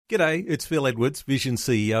G'day, it's Phil Edwards, Vision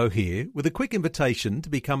CEO here, with a quick invitation to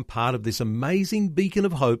become part of this amazing beacon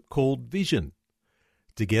of hope called Vision.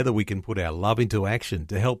 Together we can put our love into action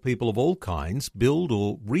to help people of all kinds build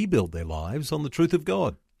or rebuild their lives on the truth of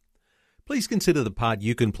God. Please consider the part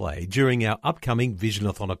you can play during our upcoming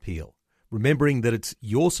Visionathon appeal, remembering that it's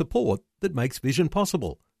your support that makes Vision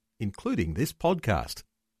possible, including this podcast.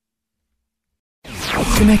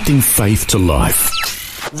 Connecting faith to life.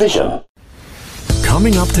 Vision.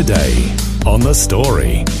 Coming up today on The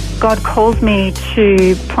Story. God calls me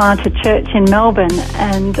to plant a church in Melbourne,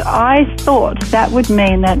 and I thought that would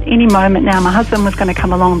mean that any moment now my husband was going to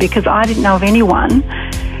come along, because I didn't know of anyone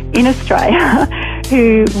in Australia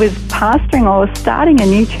who was pastoring or starting a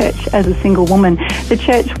new church as a single woman. The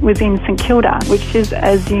church was in St Kilda, which is,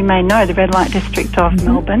 as you may know, the red light district of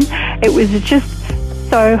Melbourne. It was just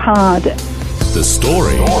so hard. The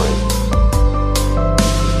Story.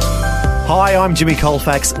 Hi, I'm Jimmy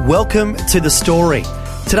Colfax. Welcome to The Story.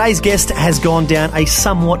 Today's guest has gone down a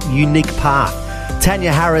somewhat unique path.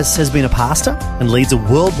 Tania Harris has been a pastor and leads a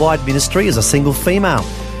worldwide ministry as a single female.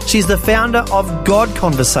 She's the founder of God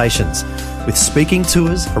Conversations, with speaking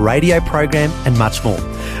tours, a radio program and much more.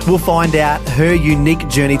 We'll find out her unique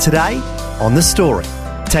journey today on The Story.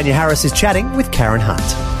 Tania Harris is chatting with Karen Hunt.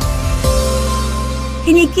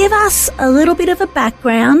 Can you give us a little bit of a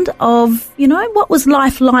background of, what was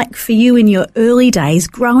life like for you in your early days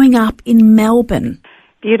growing up in Melbourne?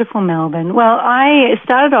 Beautiful Melbourne. Well, I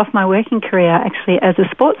started off my working career actually as a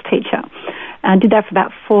sports teacher. I did that for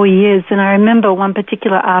about 4 years, and I remember one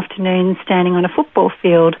particular afternoon standing on a football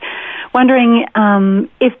field wondering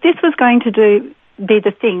if this was going to be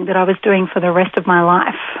the thing that I was doing for the rest of my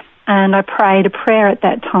life. And I prayed a prayer at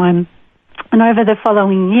that time. And over the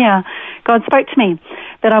following year, God spoke to me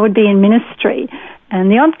that I would be in ministry. And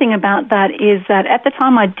the odd thing about that is that at the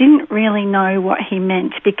time I didn't really know what he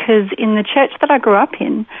meant, because in the church that I grew up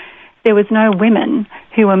in, there was no women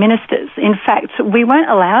who were ministers. In fact, we weren't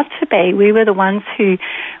allowed to be. We were the ones who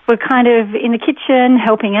were kind of in the kitchen,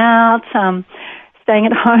 helping out, staying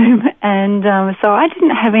at home. And so I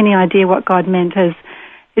didn't have any idea what God meant, as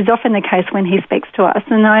is often the case when he speaks to us.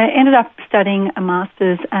 And I ended up studying a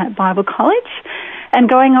master's at Bible College. And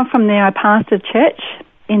going on from there, I pastored a church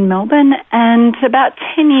in Melbourne, and about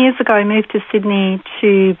 10 years ago I moved to Sydney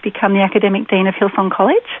to become the academic dean of Hillsong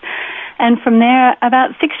College. And from there,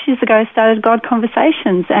 about 6 years ago, I started God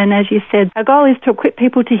Conversations. And as you said, our goal is to equip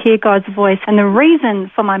people to hear God's voice. And the reason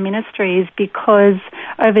for my ministry is because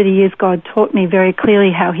over the years, God taught me very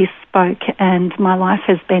clearly how he spoke, and my life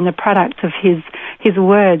has been the product of his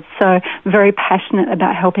words. So I'm very passionate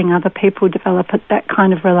about helping other people develop that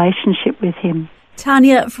kind of relationship with him.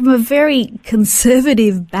 Tania, from a very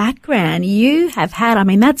conservative background, you have had,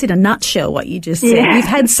 that's in a nutshell what you just said. Yeah. You've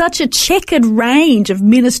had such a checkered range of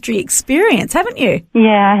ministry experience, haven't you?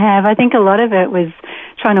 Yeah, I have. I think a lot of it was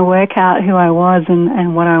trying to work out who I was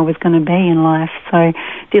and what I was going to be in life. So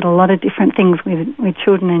did a lot of different things with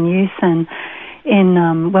children and youth, and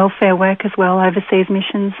in welfare work as well, overseas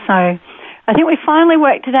missions. So I think we finally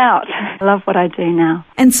worked it out. I love what I do now.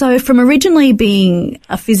 And so from originally being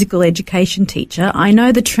a physical education teacher, I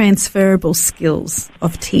know the transferable skills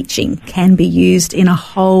of teaching can be used in a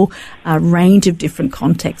whole range of different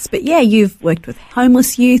contexts. But yeah, you've worked with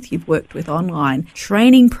homeless youth, you've worked with online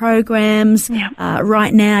training programs. Yeah.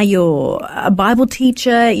 Right now you're a Bible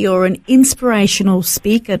teacher, you're an inspirational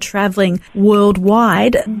speaker traveling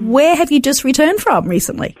worldwide. Where have you just returned from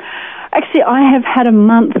recently? Actually, I have had a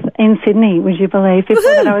month in Sydney, would you believe?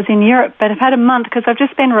 Before that I was in Europe, but I've had a month because I've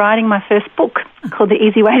just been writing my first book called The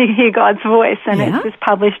Easy Way to Hear God's Voice, and it's just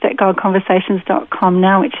published at Conversations.andquot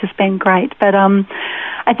now, which has been great. But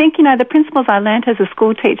I think, the principles I learnt as a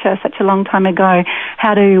school teacher such a long time ago,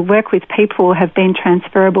 how to work with people, have been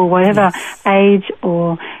transferable, whatever age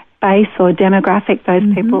or base or demographic those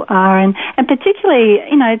people are. And particularly,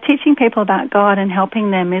 teaching people about God and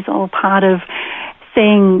helping them is all part of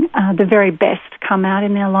seeing the very best come out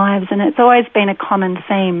in their lives. And it's always been a common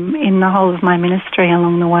theme in the whole of my ministry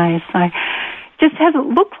along the way. So it just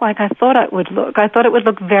hasn't looked like I thought it would look. I thought it would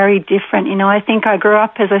look very different. I think I grew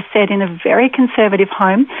up, as I said, in a very conservative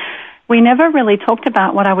home. We never really talked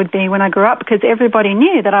about what I would be when I grew up, because everybody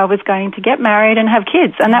knew that I was going to get married and have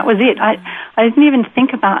kids, and that was it. I didn't even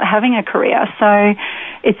think about having a career. So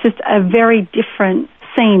it's just a very different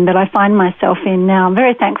scene that I find myself in now. I'm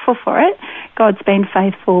very thankful for it. God's been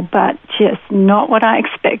faithful, but just not what I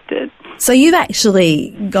expected. So you've actually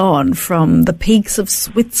gone from the peaks of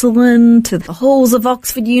Switzerland to the halls of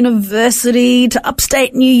Oxford University to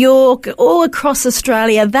upstate New York, all across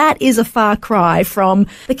Australia. That is a far cry from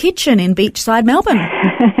the kitchen in beachside Melbourne.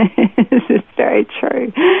 This is very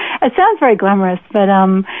true. sounds very glamorous, but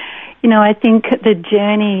I think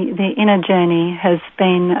the inner journey has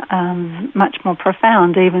been much more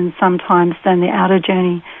profound, even sometimes, than the outer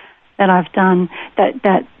journey that I've done.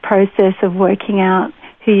 That process of working out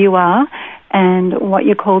who you are and what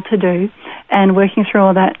you're called to do, and working through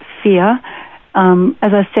all that fear.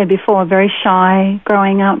 As I said before, very shy,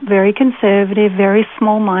 growing up, very conservative, very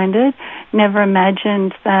small-minded, never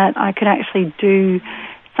imagined that I could actually do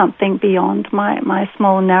something beyond my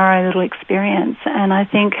small, narrow little experience. And I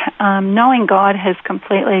think knowing God has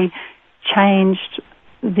completely changed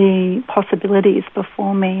the possibilities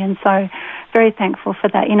before me, and so very thankful for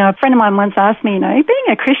that. A friend of mine once asked me, being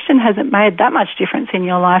a Christian hasn't made that much difference in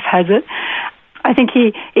your life, has it? I think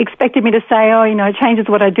he expected me to say, it changes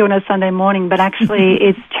what I do on a Sunday morning, but actually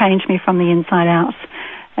it's changed me from the inside out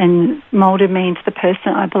and molded me into the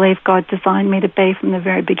person I believe God designed me to be from the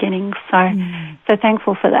very beginning. So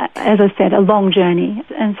thankful for that. As I said, a long journey,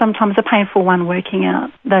 and sometimes a painful one, working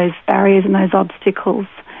out those barriers and those obstacles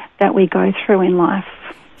that we go through in life.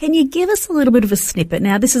 Can you give us a little bit of a snippet?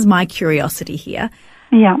 Now, this is my curiosity here.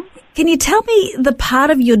 Yeah. Can you tell me the part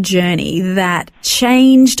of your journey that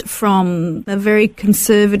changed from a very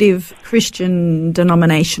conservative Christian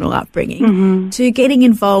denominational upbringing to getting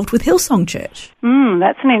involved with Hillsong Church?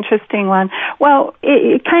 That's an interesting one. Well,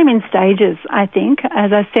 it came in stages, I think.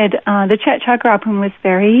 As I said, the church I grew up in was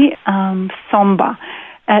very somber.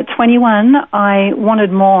 At 21, I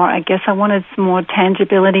wanted more. I guess I wanted some more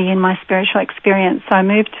tangibility in my spiritual experience. So I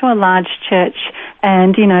moved to a large church,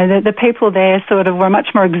 and, the people there sort of were much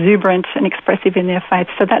more exuberant and expressive in their faith.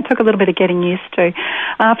 So that took a little bit of getting used to.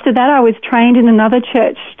 After that, I was trained in another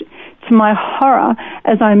church. To my horror,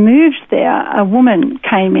 as I moved there, a woman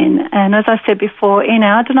came in. And as I said before, in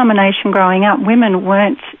our denomination growing up, women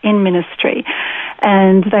weren't in ministry,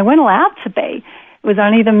 and they weren't allowed to be. It was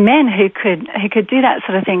only the men who could do that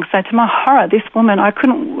sort of thing. So to my horror, this woman, I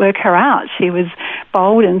couldn't work her out. She was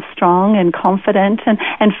bold and strong and confident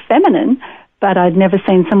and feminine, but I'd never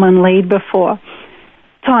seen someone lead before.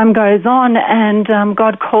 Time goes on, and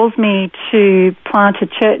God calls me to plant a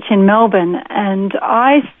church in Melbourne, and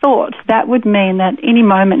I thought that would mean that any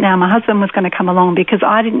moment now my husband was going to come along, because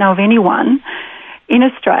I didn't know of anyone in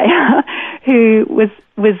Australia who was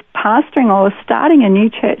pastoring or starting a new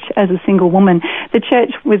church as a single woman. The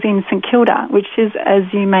church was in St Kilda, which is, as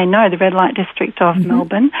you may know, the red light district of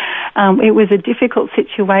Melbourne. It was a difficult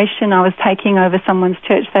situation. I was taking over someone's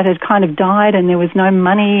church that had kind of died, and there was no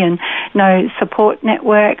money and no support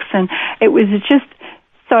networks, and it was just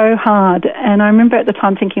so hard. And I remember at the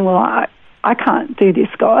time thinking, well, I can't do this,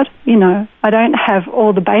 God. I don't have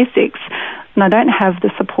all the basics, and I don't have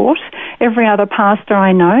the support. Every other pastor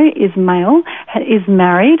I know is male, is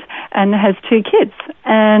married, and has 2 kids.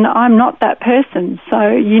 And I'm not that person,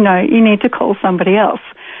 so, you need to call somebody else.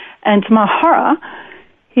 And to my horror,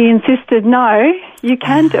 he insisted, no, you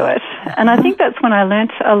can do it. And I think that's when I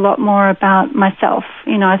learnt a lot more about myself.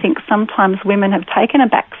 I think sometimes women have taken a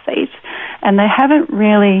back seat, and they haven't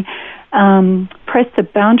really press the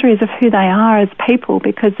boundaries of who they are as people,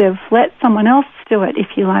 because they've let someone else do it,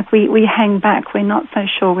 if you like. We hang back. We're not so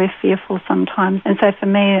sure. We're fearful sometimes. And so for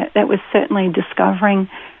me, that was certainly discovering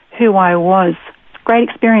who I was. Great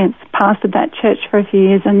experience. Pastored that church for a few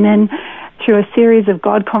years, and then through a series of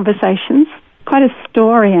God Conversations, quite a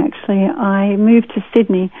story actually, I moved to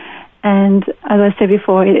Sydney. And as I said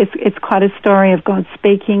before, it's quite a story of God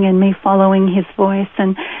speaking and me following His voice,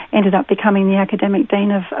 and ended up becoming the academic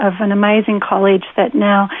dean of an amazing college that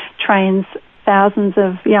now trains thousands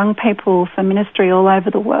of young people for ministry all over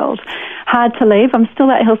the world. Hard to leave. I'm still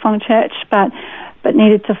at Hillsong Church, but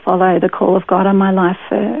needed to follow the call of God on my life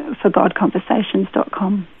for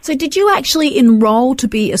Conversations.com. So did you actually enroll to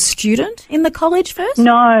be a student in the college first?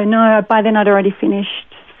 No. By then I'd already finished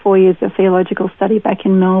 4 years of theological study back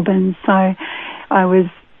in Melbourne. So I've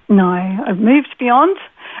moved beyond.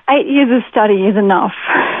 8 years of study is enough.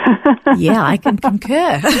 Yeah, I can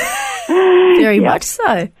concur. Very much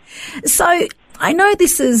so. So I know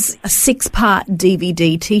this is a 6-part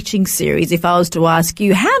DVD teaching series. If I was to ask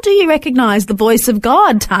you, how do you recognise the voice of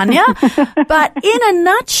God, Tania? But in a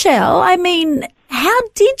nutshell, how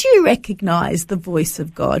did you recognise the voice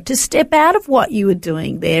of God to step out of what you were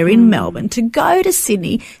doing there in Melbourne, to go to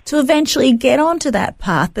Sydney, to eventually get onto that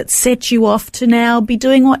path that set you off to now be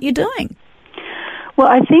doing what you're doing? Well,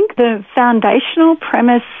 I think the foundational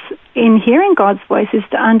premise in hearing God's voice is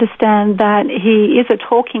to understand that He is a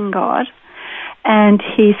talking God, and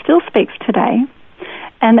He still speaks today,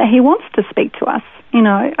 and that He wants to speak to us.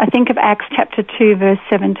 I think of Acts chapter 2, verse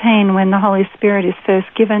 17, when the Holy Spirit is first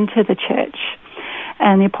given to the church.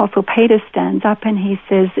 And the Apostle Peter stands up and he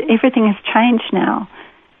says, everything has changed now.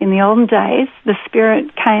 in the olden days, the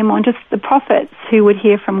Spirit came on just the prophets who would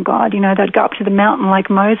hear from God. They'd go up to the mountain like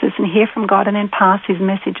Moses and hear from God and then pass his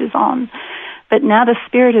messages on. But now the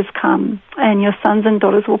Spirit has come, and your sons and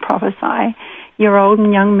daughters will prophesy. Your old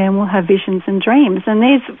and young men will have visions and dreams. And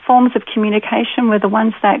these forms of communication were the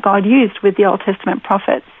ones that God used with the Old Testament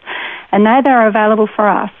prophets. And now they're available for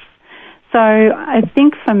us. So I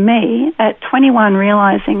think for me, at 21,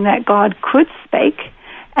 realizing that God could speak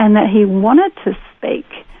and that he wanted to speak,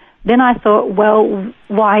 then I thought, well,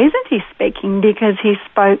 why isn't he speaking? Because he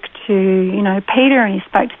spoke to, Peter, and he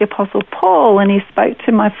spoke to the Apostle Paul, and he spoke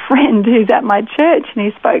to my friend who's at my church, and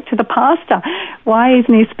he spoke to the pastor. Why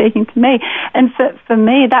isn't he speaking to me? And for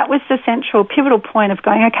me, that was the central, pivotal point of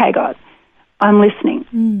going, okay, God, I'm listening.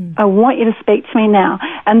 I want you to speak to me now.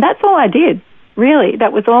 And that's all I did. Really,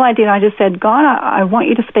 that was all I did. I just said, God, I want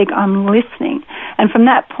you to speak. I'm listening. And from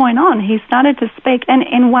that point on, he started to speak, and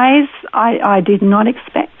in ways I did not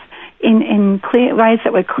expect, in clear ways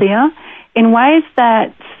that were clear, in ways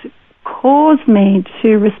that caused me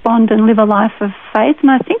to respond and live a life of faith. And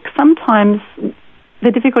I think sometimes the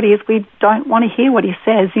difficulty is we don't want to hear what he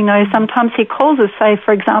says. Sometimes he calls us, say,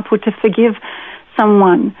 for example, to forgive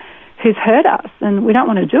someone who's hurt us, and we don't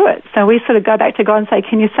want to do it. So we sort of go back to God and say,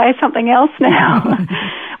 can you say something else now?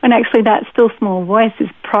 When actually that still small voice is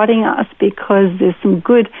prodding us because there's some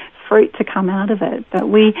good fruit to come out of it. But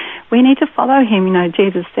we need to follow him.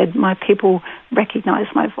 Jesus said, my people recognize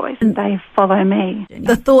my voice and they follow me.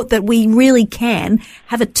 The thought that we really can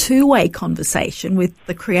have a two-way conversation with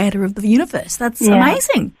the creator of the universe. That's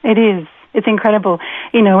amazing. It is. It's incredible.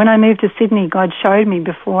 When I moved to Sydney, God showed me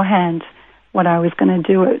beforehand what I was going to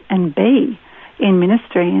do and be in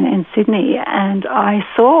ministry in Sydney, and I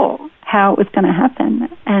saw how it was going to happen.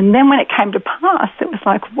 And then when it came to pass, it was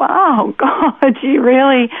like, wow, God, you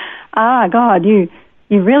really are God. You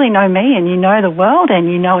really know me, and you know the world,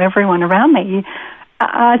 and you know everyone around me.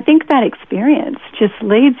 I think that experience just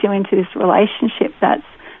leads you into this relationship that's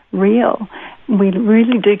real. We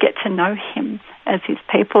really do get to know him as his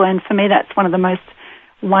people, and for me that's one of the most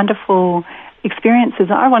wonderful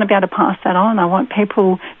experiences. I want to be able to pass that on. I want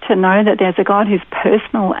people to know that there's a God who's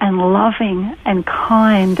personal and loving and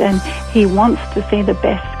kind, and he wants to see the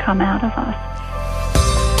best come out of us.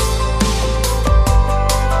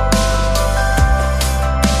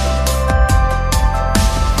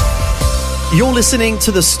 You're listening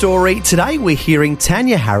to The Story. Today we're hearing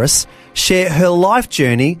Tania Harris share her life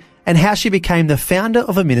journey and how she became the founder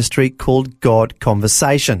of a ministry called God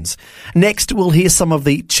Conversations. Next, we'll hear some of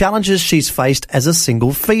the challenges she's faced as a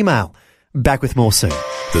single female. Back with more soon.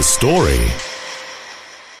 The Story.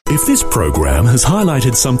 If this program has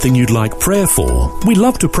highlighted something you'd like prayer for, we'd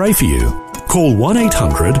love to pray for you. Call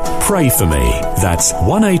 1-800-PRAY-FOR-ME. That's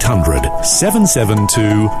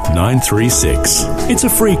 1-800-772-936. It's a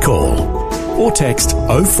free call. Or text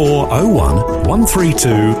 0401 132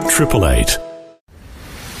 888.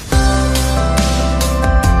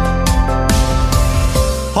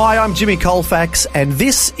 Hi, I'm Jimmy Colfax, and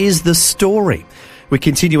this is The Story. We're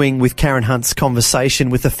continuing with Karen Hunt's conversation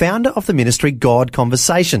with the founder of the ministry God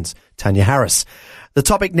Conversations, Tania Harris. The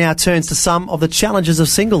topic now turns to some of the challenges of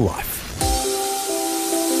single life.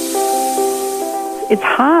 It's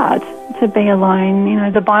hard to be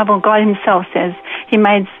alone. The Bible, God himself says he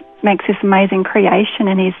makes this amazing creation,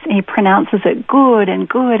 and he pronounces it good and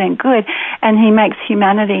good and good, and he makes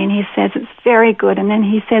humanity and he says it's very good, and then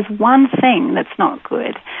he says one thing that's not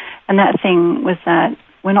good, and that thing was that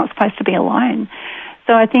we're not supposed to be alone.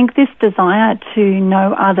 So I think this desire to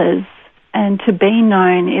know others and to be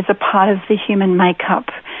known is a part of the human makeup.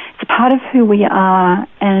 It's a part of who we are,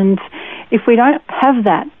 and if we don't have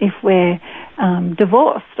that, if we're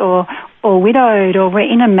divorced or widowed, or we're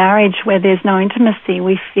in a marriage where there's no intimacy,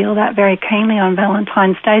 we feel that very keenly on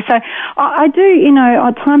Valentine's Day. So I do,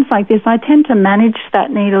 at times like this, I tend to manage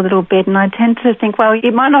that need a little bit, and I tend to think, well,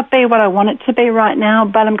 it might not be what I want it to be right now,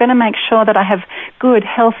 but I'm going to make sure that I have good,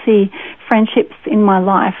 healthy friendships in my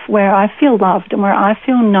life where I feel loved and where I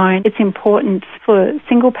feel known. It's important for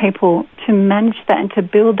single people to manage that and to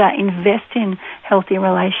build that, invest in healthy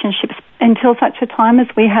relationships until such a time as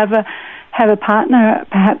we have a partner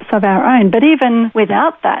perhaps of our own. But even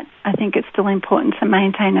without that, I think it's still important to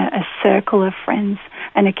maintain a circle of friends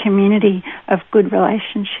and a community of good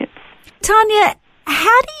relationships. Tania,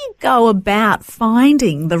 how do you go about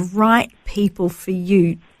finding the right people for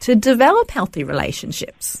you to develop healthy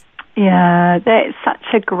relationships? Yeah, that's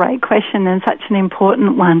such a great question and such an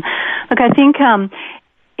important one. Look, I think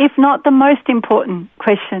if not the most important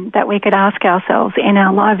question that we could ask ourselves in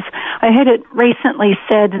our lives. I heard it recently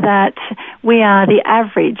said that we are the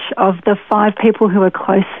average of the 5 people who are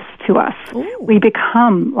closest to us. Ooh. We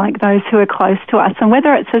become like those who are close to us. And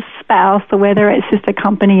whether it's a spouse or whether it's just a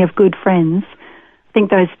company of good friends, I think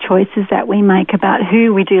those choices that we make about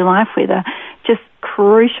who we do life with are just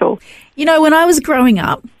crucial. You know, when I was growing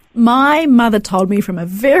up, my mother told me from a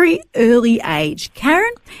very early age,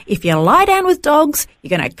 Karen, if you lie down with dogs,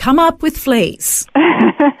 you're going to come up with fleas.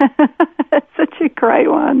 That's such a great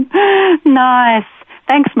one. Nice.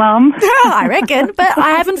 Thanks, Mum. I reckon, but I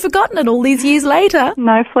haven't forgotten it all these years later.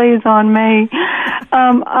 No fleas on me.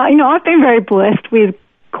 I've been very blessed with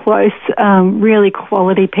close, really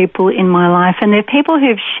quality people in my life, and they're people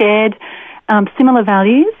who've shared similar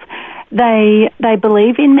values. They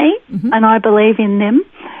believe in me, and I believe in them.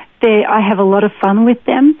 I have a lot of fun with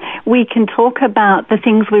them. We can talk about the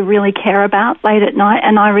things we really care about late at night,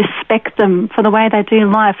 and I respect them for the way they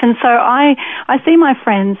do life. And so I see my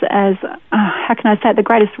friends as, how can I say it, the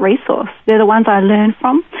greatest resource. They're the ones I learn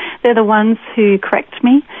from. They're the ones who correct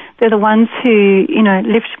me. They're the ones who,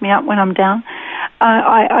 lift me up when I'm down.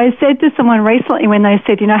 I said to someone recently when they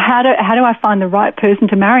said, how do I find the right person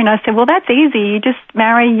to marry? And I said, well, that's easy. You just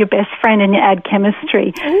marry your best friend and you add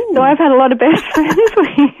chemistry. Ooh. So I've had a lot of best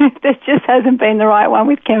friends there just hasn't been the right one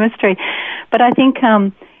with chemistry. But I think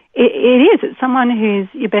it is. It's someone who's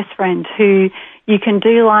your best friend, who you can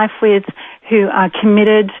do life with, who are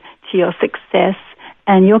committed to your success,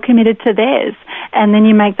 and you're committed to theirs. And then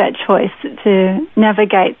you make that choice to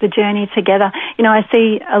navigate the journey together. I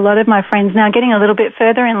see a lot of my friends now getting a little bit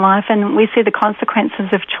further in life, and we see the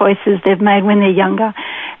consequences of choices they've made when they're younger.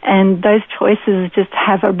 And those choices just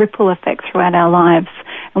have a ripple effect throughout our lives.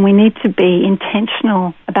 And we need to be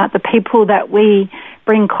intentional about the people that we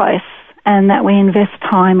bring close and that we invest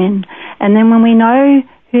time in. And then when we know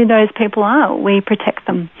who those people are, we protect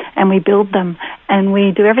them and we build them and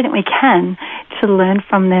we do everything we can to learn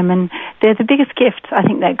from them. And they're the biggest gift, I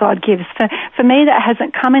think, that God gives. For me, that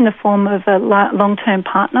hasn't come in the form of a long-term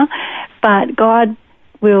partner, but God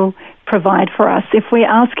will provide for us. If we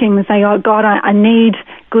ask Him and say, oh, God, I need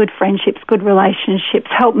good friendships, good relationships.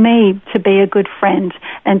 Help me to be a good friend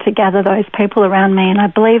and to gather those people around me. And I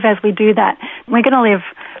believe as we do that, we're going to live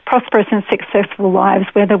prosperous and successful lives,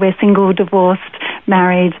 whether we're single, divorced,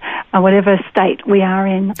 married, or whatever state we are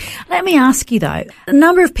in. Let me ask you, though, a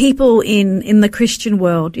number of people in the Christian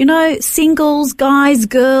world, singles, guys,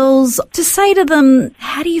 girls, to say to them,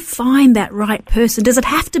 how do you find that right person? Does it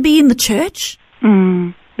have to be in the church?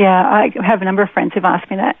 Yeah, I have a number of friends who've asked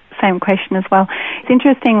me that same question as well. It's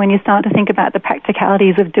interesting when you start to think about the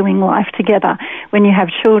practicalities of doing life together, when you have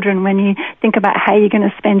children, when you think about how you're going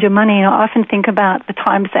to spend your money. And I often think about the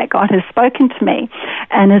times that God has spoken to me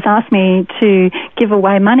and has asked me to give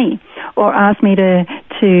away money or asked me to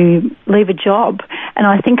leave a job. And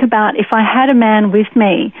I think about if I had a man with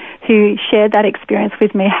me who shared that experience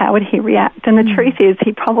with me, how would he react? And the truth is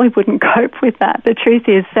he probably wouldn't cope with that. The truth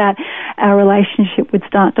is that our relationship would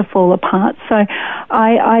start to fall apart. So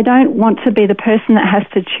I don't want to be the person that has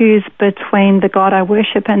to choose between the God I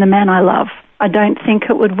worship and the man I love. I don't think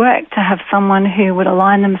it would work to have someone who would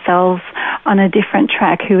align themselves on a different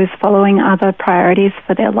track, who is following other priorities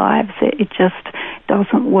for their lives. It just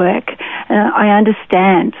doesn't work. I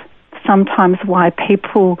understand sometimes why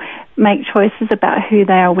people make choices about who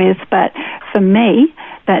they are with, but for me,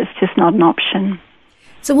 that's just not an option.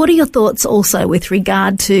 So what are your thoughts also with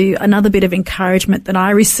regard to another bit of encouragement that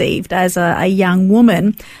I received as a young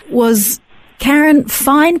woman was, Karen,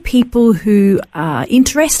 find people who are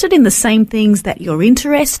interested in the same things that you're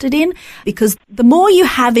interested in, because the more you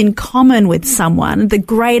have in common with someone, the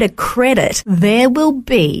greater credit there will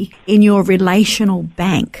be in your relational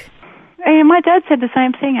bank. Yeah, my dad said the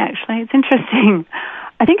same thing, actually. It's interesting.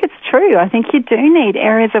 I think it's true. I think you do need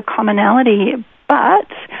areas of commonality, but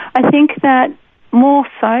I think that more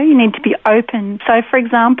so, you need to be open. So, for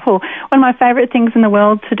example, one of my favourite things in the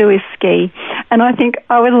world to do is ski. And I think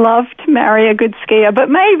I would love to marry a good skier, but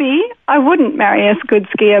maybe I wouldn't marry a good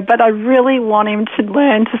skier, but I really want him to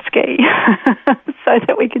learn to ski so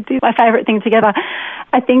that we could do my favourite thing together.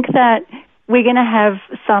 I think that we're going to have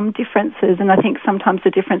some differences, and I think sometimes the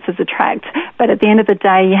differences attract. But at the end of the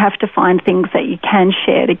day, you have to find things that you can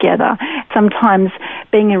share together. Sometimes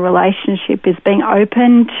being in a relationship is being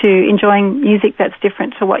open to enjoying music that's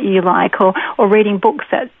different to what you like, or reading books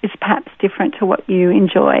that is perhaps different to what you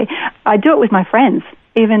enjoy. I do it with my friends.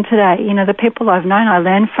 Even today, the people I've known, I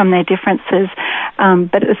learn from their differences.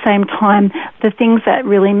 But at the same time, the things that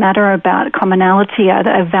really matter about commonality are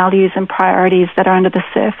the values and priorities that are under the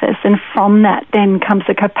surface. And from that then comes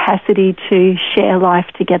the capacity to share life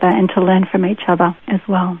together and to learn from each other as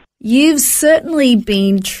well. You've certainly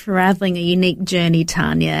been travelling a unique journey,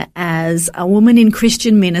 Tania, as a woman in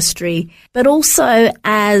Christian ministry, but also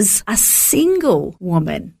as a single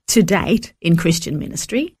woman to date in Christian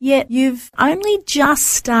ministry. Yet you've only just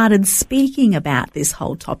started speaking about this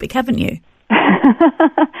whole topic, haven't you?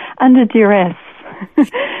 Under duress.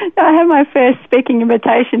 I had my first speaking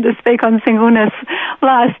invitation to speak on singleness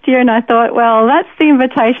last year, and I thought, well, that's the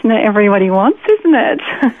invitation that everybody wants, isn't it?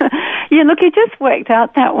 Yeah, look, it just worked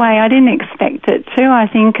out that way. I didn't expect it to. I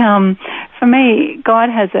think for me, God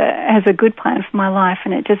has a good plan for my life,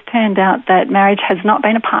 and it just turned out that marriage has not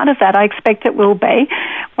been a part of that. I expect it will be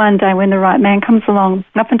one day when the right man comes along.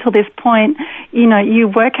 Up until this point, you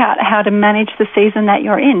work out how to manage the season that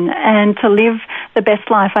you're in and to live the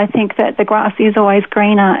best life. I think that the grass is always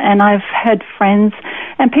greener, and I've had friends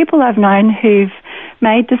and people I've known who've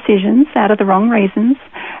made decisions out of the wrong reasons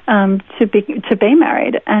to be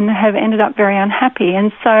married and have ended up very unhappy.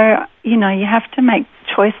 And so, you have to make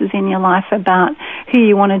choices in your life about who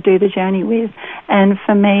you want to do the journey with. And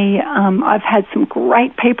for me, I've had some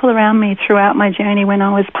great people around me throughout my journey when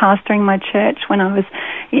I was pastoring my church, when I was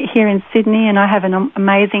here in Sydney, and I have an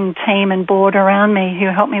amazing team and board around me who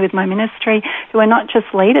help me with my ministry, who are not just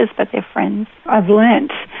leaders, but they're friends. I've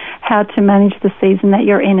learnt how to manage the season that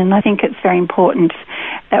you're in, and I think it's very important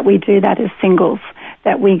that we do that as singles,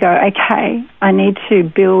 that we go, okay, I need to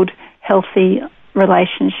build healthy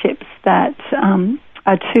relationships that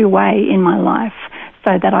are two-way in my life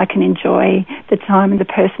so that I can enjoy the time and the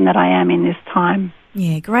person that I am in this time.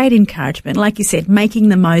 Yeah, great encouragement. Like you said, making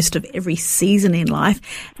the most of every season in life.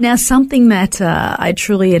 Now, something that I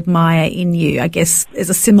truly admire in you, I guess there's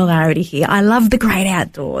a similarity here. I love the great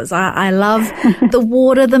outdoors. I love the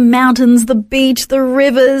water, the mountains, the beach, the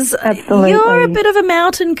rivers. Absolutely. You're a bit of a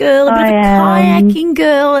mountain girl, a bit of a kayaking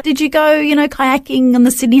girl. Did you go, kayaking on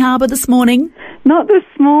the Sydney Harbour this morning? Not this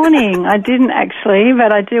morning. I didn't actually,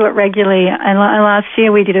 but I do it regularly. And last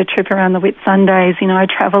year we did a trip around the Whitsundays. I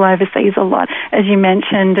travel overseas a lot, as you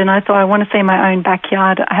mentioned, and I thought I want to see my own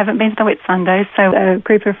backyard. I haven't been to the Whitsundays, so a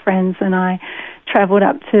group of friends and I travelled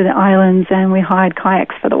up to the islands and we hired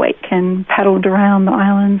kayaks for the week and paddled around the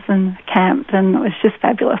islands and camped, and it was just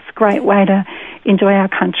fabulous. Great way to enjoy our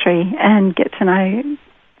country and get to know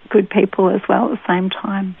good people as well at the same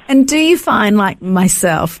time. And do you find, like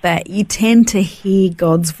myself, that you tend to hear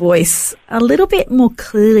God's voice a little bit more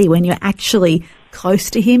clearly when you're actually close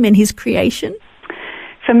to Him and His creation?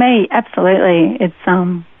 For me, absolutely.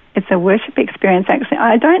 It's a worship experience, actually.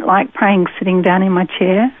 I don't like praying sitting down in my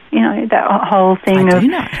chair, that whole thing of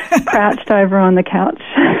crouched over on the couch.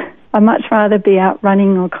 I'd much rather be out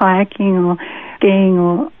running or kayaking or skiing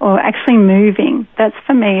or actually moving. That's,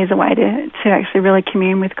 for me, is a way to actually really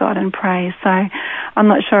commune with God and pray. So I'm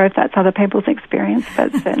not sure if that's other people's experience,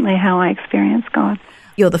 but certainly how I experience God.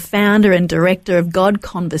 You're the founder and director of God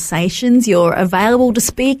Conversations. You're available to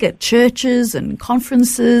speak at churches and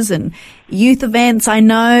conferences and youth events. I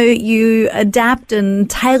know you adapt and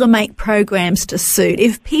tailor-make programs to suit.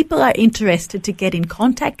 If people are interested to get in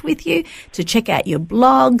contact with you, to check out your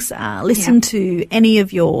blogs, listen to any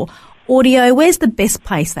of your audio, where's the best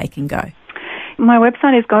place they can go? My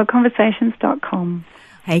website is Conversations.com.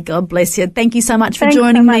 Hey, God bless you. Thank you so much for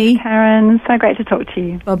joining me. Thanks so much, Karen. So great to talk to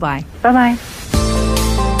you. Bye-bye. Bye-bye.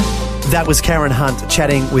 That was Karen Hunt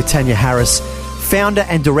chatting with Tania Harris, founder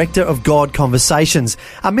and director of God Conversations,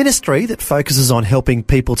 a ministry that focuses on helping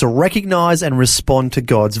people to recognise and respond to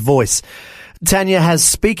God's voice. Tania has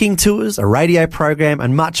speaking tours, a radio program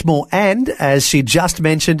and much more. And as she just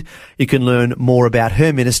mentioned, you can learn more about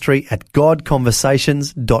her ministry at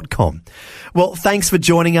godconversations.com. Well, thanks for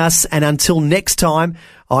joining us. And until next time,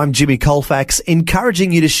 I'm Jimmy Colfax,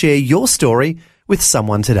 encouraging you to share your story with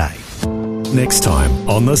someone today. Next time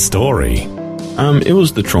on The Story. It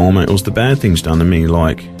was the trauma. It was the bad things done to me.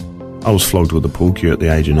 Like, I was flogged with a pool cue at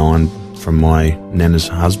the age of 9 from my nana's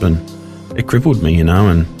husband. It crippled me,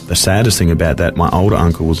 and the saddest thing about that, my older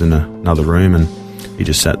uncle was in another room and he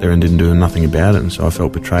just sat there and didn't do nothing about it, and so I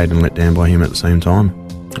felt betrayed and let down by him at the same time.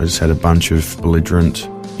 I just had a bunch of belligerent,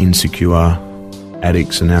 insecure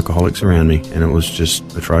addicts and alcoholics around me, and it was just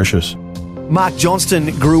atrocious. Mark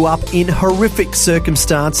Johnston grew up in horrific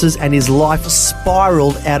circumstances and his life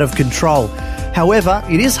spiralled out of control. However,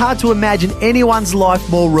 it is hard to imagine anyone's life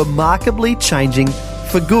more remarkably changing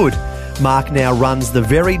for good. Mark now runs the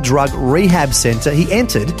very drug rehab centre he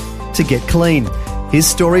entered to get clean. His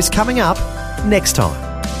story's coming up next time.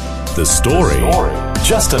 The Story.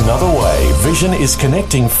 Just another way Vision is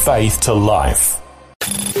connecting faith to life.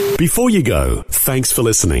 Before you go, thanks for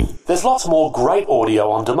listening. There's lots more great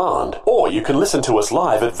audio on demand, or you can listen to us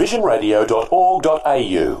live at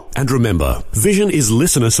visionradio.org.au. And remember, Vision is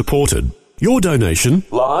listener supported. Your donation,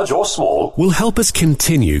 large or small, will help us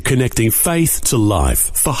continue connecting faith to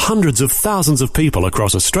life for hundreds of thousands of people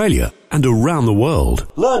across Australia and around the world.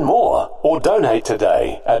 Learn more or donate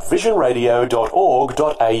today at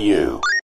visionradio.org.au.